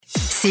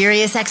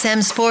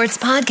SiriusXM Sports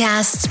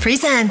Podcasts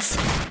presents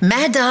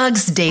Mad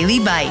Dog's Daily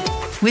Bite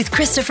with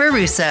Christopher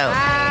Russo.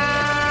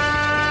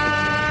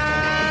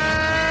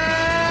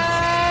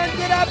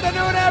 Good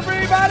afternoon,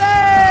 everybody!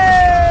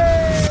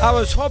 I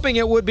was hoping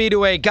it would be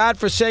to a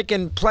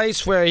godforsaken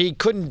place where he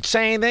couldn't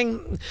say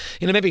anything.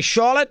 Maybe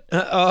Charlotte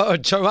or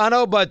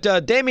Toronto, but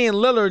Damian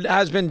Lillard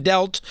has been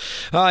dealt.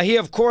 He,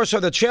 of course, are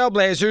the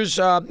Trailblazers.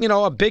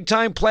 A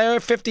big-time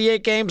player,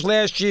 58 games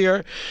last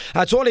year.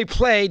 That's all he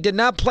played. Did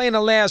not play in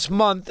the last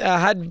month.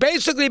 Had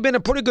basically been a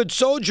pretty good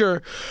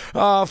soldier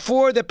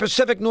for the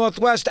Pacific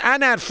Northwest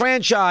and that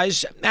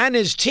franchise and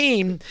his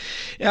team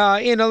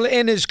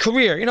in his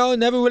career.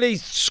 Never really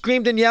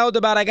screamed and yelled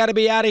about, I got to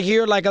be out of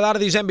here, like a lot of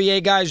these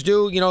NBA guys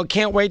do.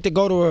 Can't wait to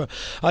go to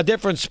a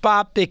different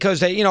spot because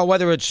they,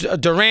 whether it's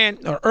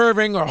Durant or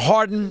Irving or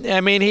Harden.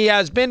 I mean, he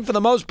has been, for the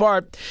most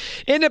part,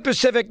 in the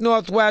Pacific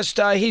Northwest.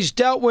 He's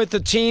dealt with a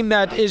team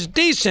that is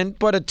decent,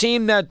 but a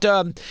team that,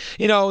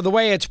 the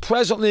way it's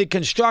presently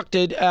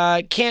constructed,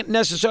 can't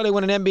necessarily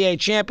win an NBA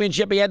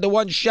championship. He had the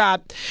one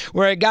shot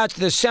where he got to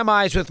the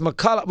semis with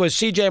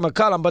CJ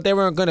McCollum, but they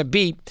weren't going to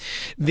beat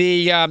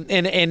they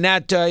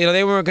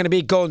weren't going to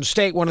beat Golden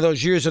State one of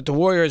those years that the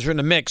Warriors were in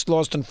the mix,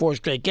 lost in 4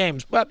 straight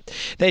games. But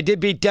they did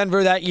beat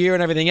Denver that year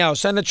and everything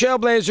else. And the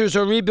Trailblazers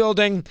are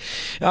rebuilding,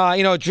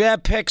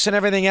 draft picks and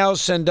everything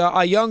else, and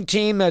a young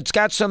team that's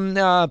got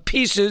some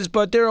pieces,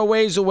 but they're a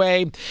ways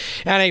away,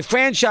 and a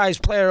franchise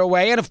player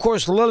away. And, of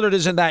course, Lillard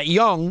isn't that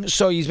young,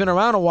 so he's been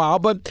around a while.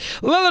 But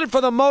Lillard,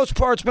 for the most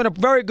part, has been a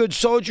very good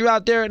soldier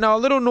out there. Now, a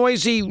little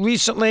noisy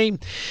recently.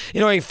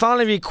 He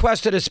finally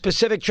requested a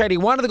specific trade. He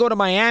wanted to go to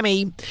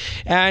Miami,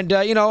 and,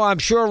 I'm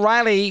sure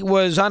Riley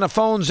was on the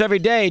phones every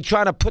day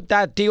trying to put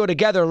that deal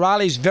together.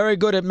 Riley's very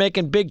good at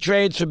making big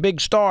trades for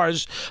big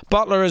stars.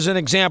 Butler is an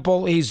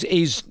example. He's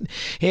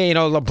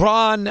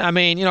LeBron. I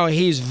mean,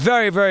 he's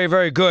very, very,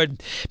 very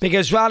good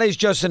because Riley's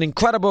just an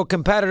incredible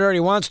competitor. He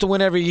wants to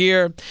win every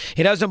year.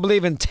 He doesn't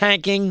believe in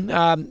tanking,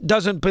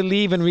 doesn't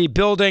believe in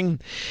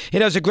rebuilding. He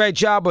does a great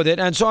job with it.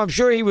 And so I'm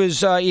sure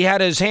he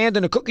had his hand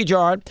in a cookie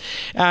jar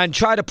and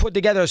tried to put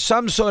together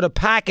some sort of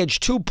package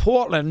to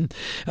Portland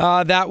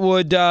that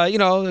would,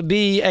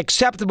 be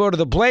acceptable to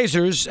the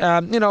Blazers,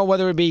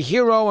 whether it be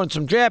hero and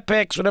some draft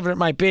picks, whatever it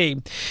might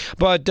be,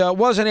 but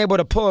wasn't able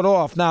to pull it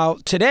off. Now,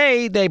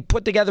 today, they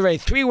put together a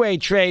 3-way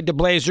trade, the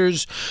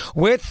Blazers,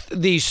 with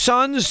the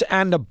Suns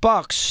and the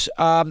Bucks.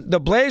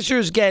 The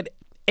Blazers get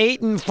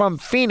Ayton from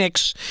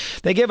Phoenix.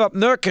 They give up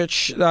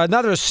Nurkic,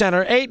 another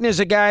center. Ayton is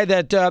a guy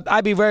that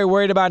I'd be very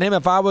worried about him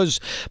if I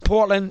was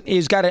Portland.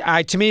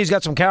 To me, he's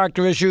got some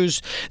character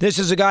issues. This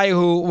is a guy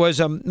who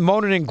was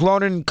moaning and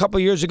groaning a couple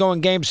years ago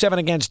in Game 7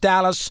 against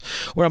Dallas,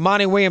 where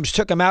Monty Williams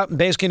took him out and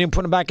basically didn't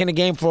put him back in the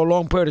game for a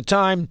long period of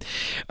time.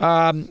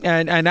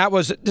 And that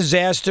was a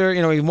disaster.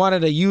 He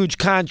wanted a huge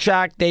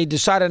contract. They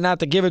decided not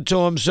to give it to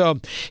him.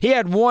 So he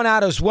had worn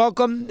out his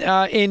welcome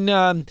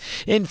in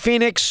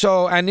Phoenix.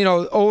 So,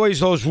 always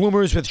those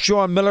rumors with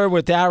Sean Miller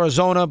with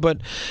Arizona,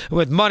 but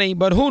with money.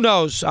 But who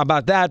knows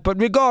about that?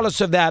 But regardless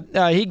of that,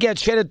 he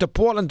gets traded to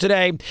Portland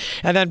today,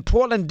 and then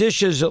Portland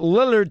dishes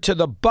Lillard to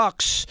the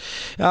Bucks.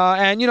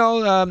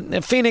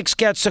 Phoenix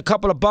gets a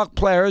couple of Buck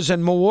players,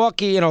 and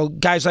Milwaukee,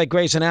 guys like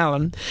Grayson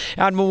Allen.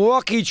 And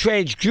Milwaukee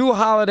trades Drew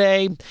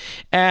Holiday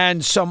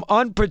and some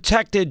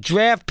unprotected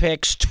draft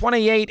picks,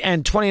 28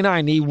 and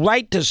 29. The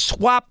right to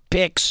swap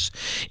picks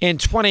in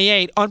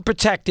 28,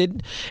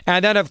 unprotected,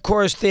 and then, of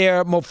course,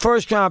 their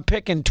first-round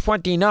pick in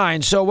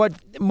 29. So what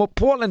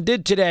Portland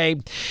did today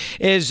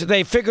is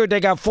they figured they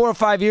got 4 or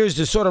 5 years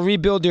to sort of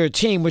rebuild their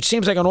team, which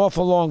seems like an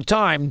awful long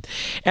time,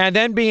 and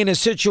then be in a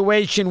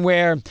situation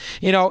where,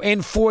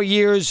 in 4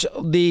 years,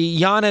 the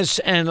Giannis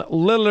and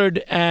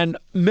Lillard and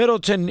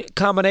Middleton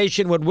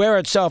combination would wear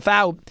itself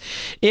out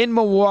in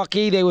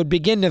Milwaukee. They would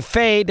begin to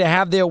fade, to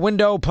have their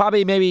window,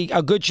 probably maybe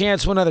a good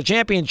chance for another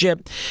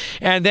championship,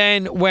 and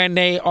then when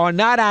they are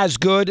not as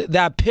good,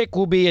 that pick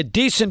will be a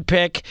decent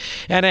pick,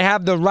 and they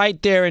have the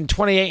right there in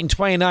 28 and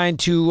 29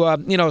 to,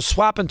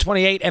 swap in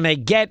 28, and they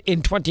get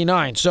in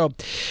 29. So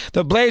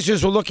the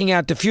Blazers were looking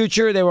at the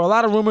future. There were a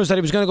lot of rumors that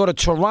he was going to go to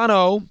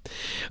Toronto,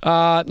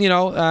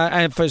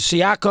 and for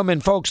Siakam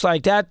and folks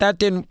like that. That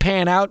didn't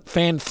pan out.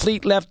 Van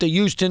Fleet left to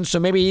Houston, so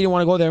maybe he didn't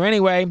want to go there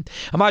anyway.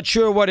 I'm not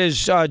sure what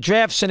his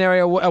draft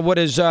scenario, what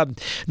his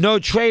no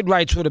trade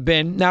rights would have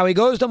been. Now he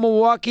goes to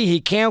Milwaukee. He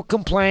can't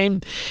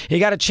complain. He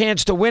got a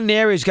chance to win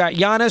there. He's got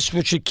Giannis,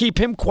 which should keep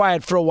him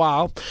quiet for a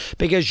while,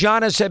 because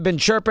Giannis had been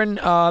chirping,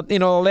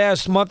 the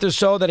last month or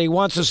so that he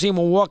wants to see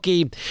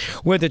Milwaukee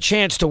with a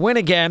chance to win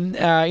again.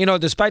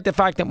 Despite the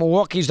fact that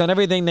Milwaukee's done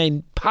everything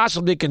they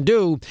possibly can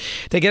do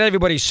to get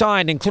everybody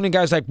signed, including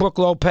guys like Brook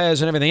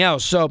Lopez and everything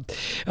else. So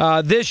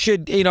this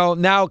should,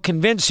 now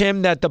convince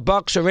him that the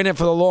Bucks are in it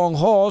for the long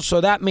haul. So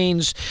that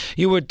means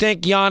you would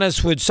think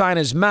Giannis would sign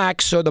his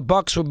max, so the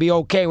Bucks would be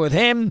okay with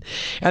him.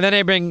 And then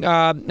they bring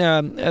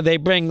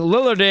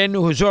Lillard in,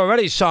 who's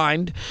already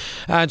signed,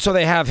 and so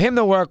they have him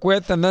to work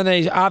with. And then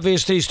they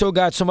obviously still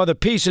got some other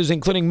pieces,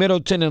 including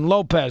Middleton and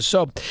Lopez.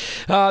 So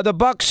the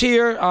Bucks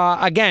here,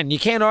 again, you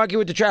can't argue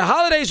with the trade.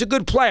 Holiday's a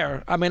good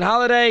player. I mean,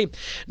 Holiday,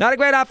 not a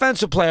great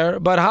offensive player,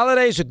 but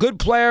Holiday's a good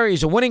player.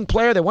 He's a winning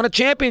player. They won a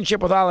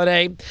championship with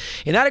Holiday.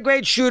 He's not a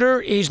great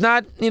shooter. He's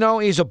not,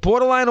 he's a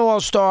borderline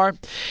all-star.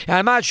 And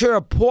I'm not sure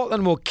if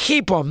Portland will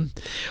keep him.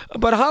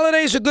 But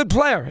Holiday's a good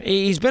player.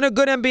 He's been a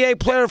good NBA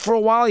player for a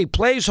while. He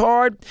plays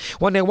hard.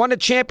 When they won a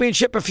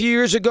championship a few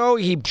years ago,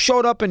 he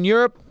showed up in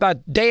Europe about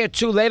a day or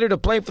two later to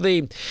play for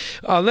the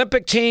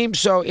Olympic team.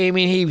 So, I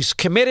mean, he's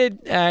committed.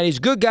 He's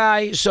a good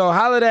guy. So,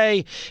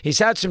 Holiday, he's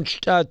had some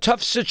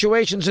tough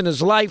situations in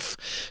his life.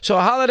 So,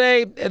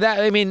 Holiday,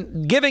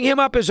 giving him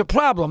up is a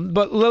problem.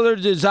 But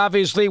Lillard is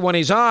obviously, when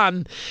he's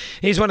on,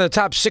 he's one of the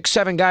top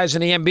 6-7 guys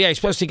in the NBA,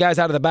 especially guys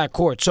out of the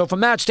backcourt. So, from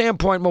that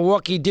standpoint,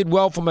 Milwaukee did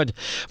well from a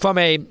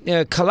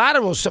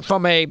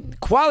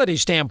quality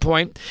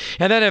standpoint.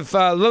 And then if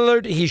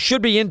Lillard, he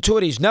should be into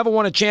it. He's never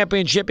won a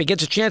championship. He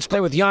gets a chance to play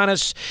with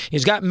Giannis.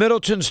 He's got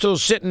Middleton still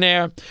sitting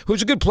there,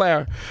 who's a good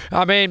player.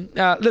 I mean,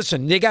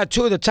 listen, they got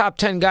 2 of the top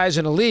 10 guys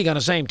in the league on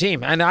the same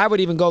team. And I would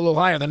even go a little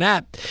higher than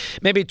that.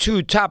 Maybe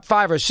 2 top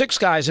 5 or 6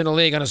 guys in the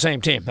league on the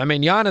same team. I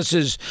mean, Giannis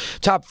is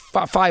top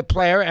 5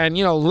 player, and,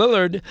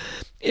 Lillard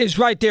is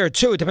right there,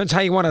 too. It depends how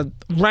you want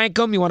to rank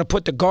them. You want to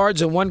put the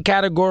guards in one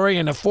category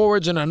and the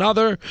forwards in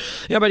another.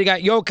 But you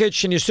got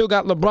Jokic, and you still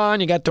got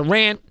LeBron. You got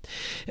Durant.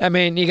 I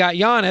mean, you got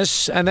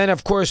Giannis. And then,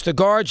 of course, the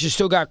guards, you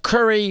still got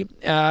Curry.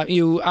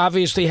 You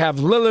obviously have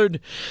Lillard.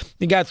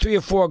 You got 3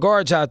 or 4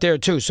 guards out there,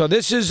 too. So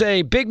this is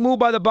a big move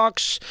by the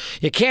Bucks.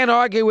 You can't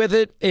argue with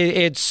it.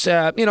 It's,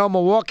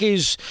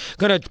 Milwaukee's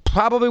going to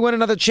probably win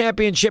another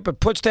championship. It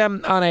puts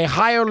them on a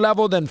higher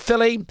level than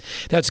Philly.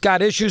 That's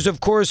got issues,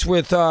 of course,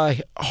 with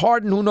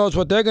Harden. Who knows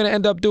what they're going to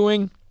end up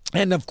doing.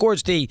 And, of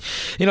course, the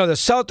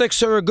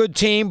Celtics are a good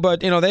team,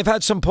 but, they've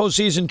had some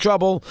postseason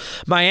trouble.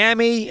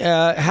 Miami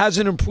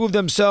hasn't improved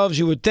themselves.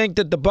 You would think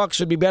that the Bucks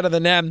would be better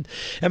than them.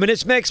 I mean,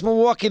 this makes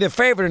Milwaukee the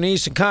favorite in the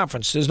Eastern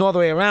Conference. There's no other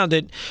way around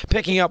it,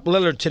 picking up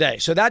Lillard today.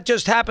 So that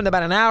just happened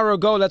about an hour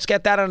ago. Let's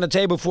get that on the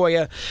table for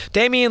you.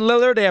 Damian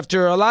Lillard,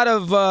 after a lot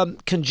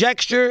of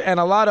conjecture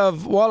and a lot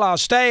of, well, I'll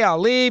stay, I'll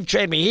leave,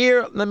 trade me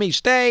here, let me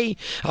stay.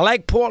 I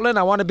like Portland.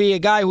 I want to be a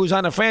guy who's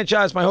on a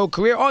franchise my whole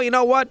career. Oh, you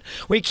know what?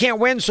 We can't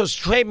win, so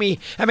trade me.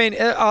 I mean,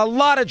 a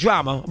lot of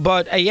drama,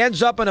 but he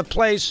ends up in a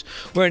place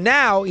where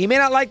now he may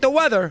not like the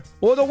weather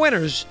or the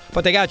winners,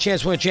 but they got a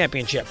chance to win a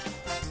championship.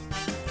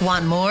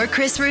 Want more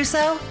Chris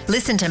Russo?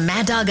 Listen to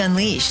Mad Dog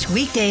Unleashed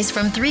weekdays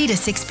from 3 to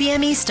 6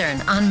 p.m.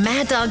 Eastern on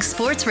Mad Dog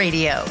Sports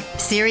Radio,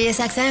 Sirius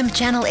XM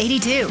Channel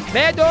 82.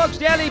 Mad Dog's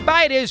Daily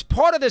Bite is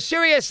part of the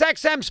Sirius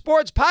XM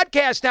Sports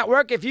Podcast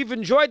Network. If you've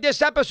enjoyed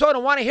this episode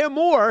and want to hear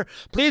more,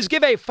 please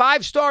give a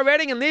 5-star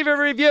rating and leave a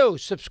review.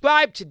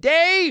 Subscribe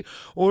today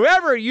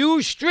wherever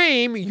you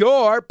stream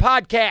your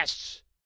podcasts.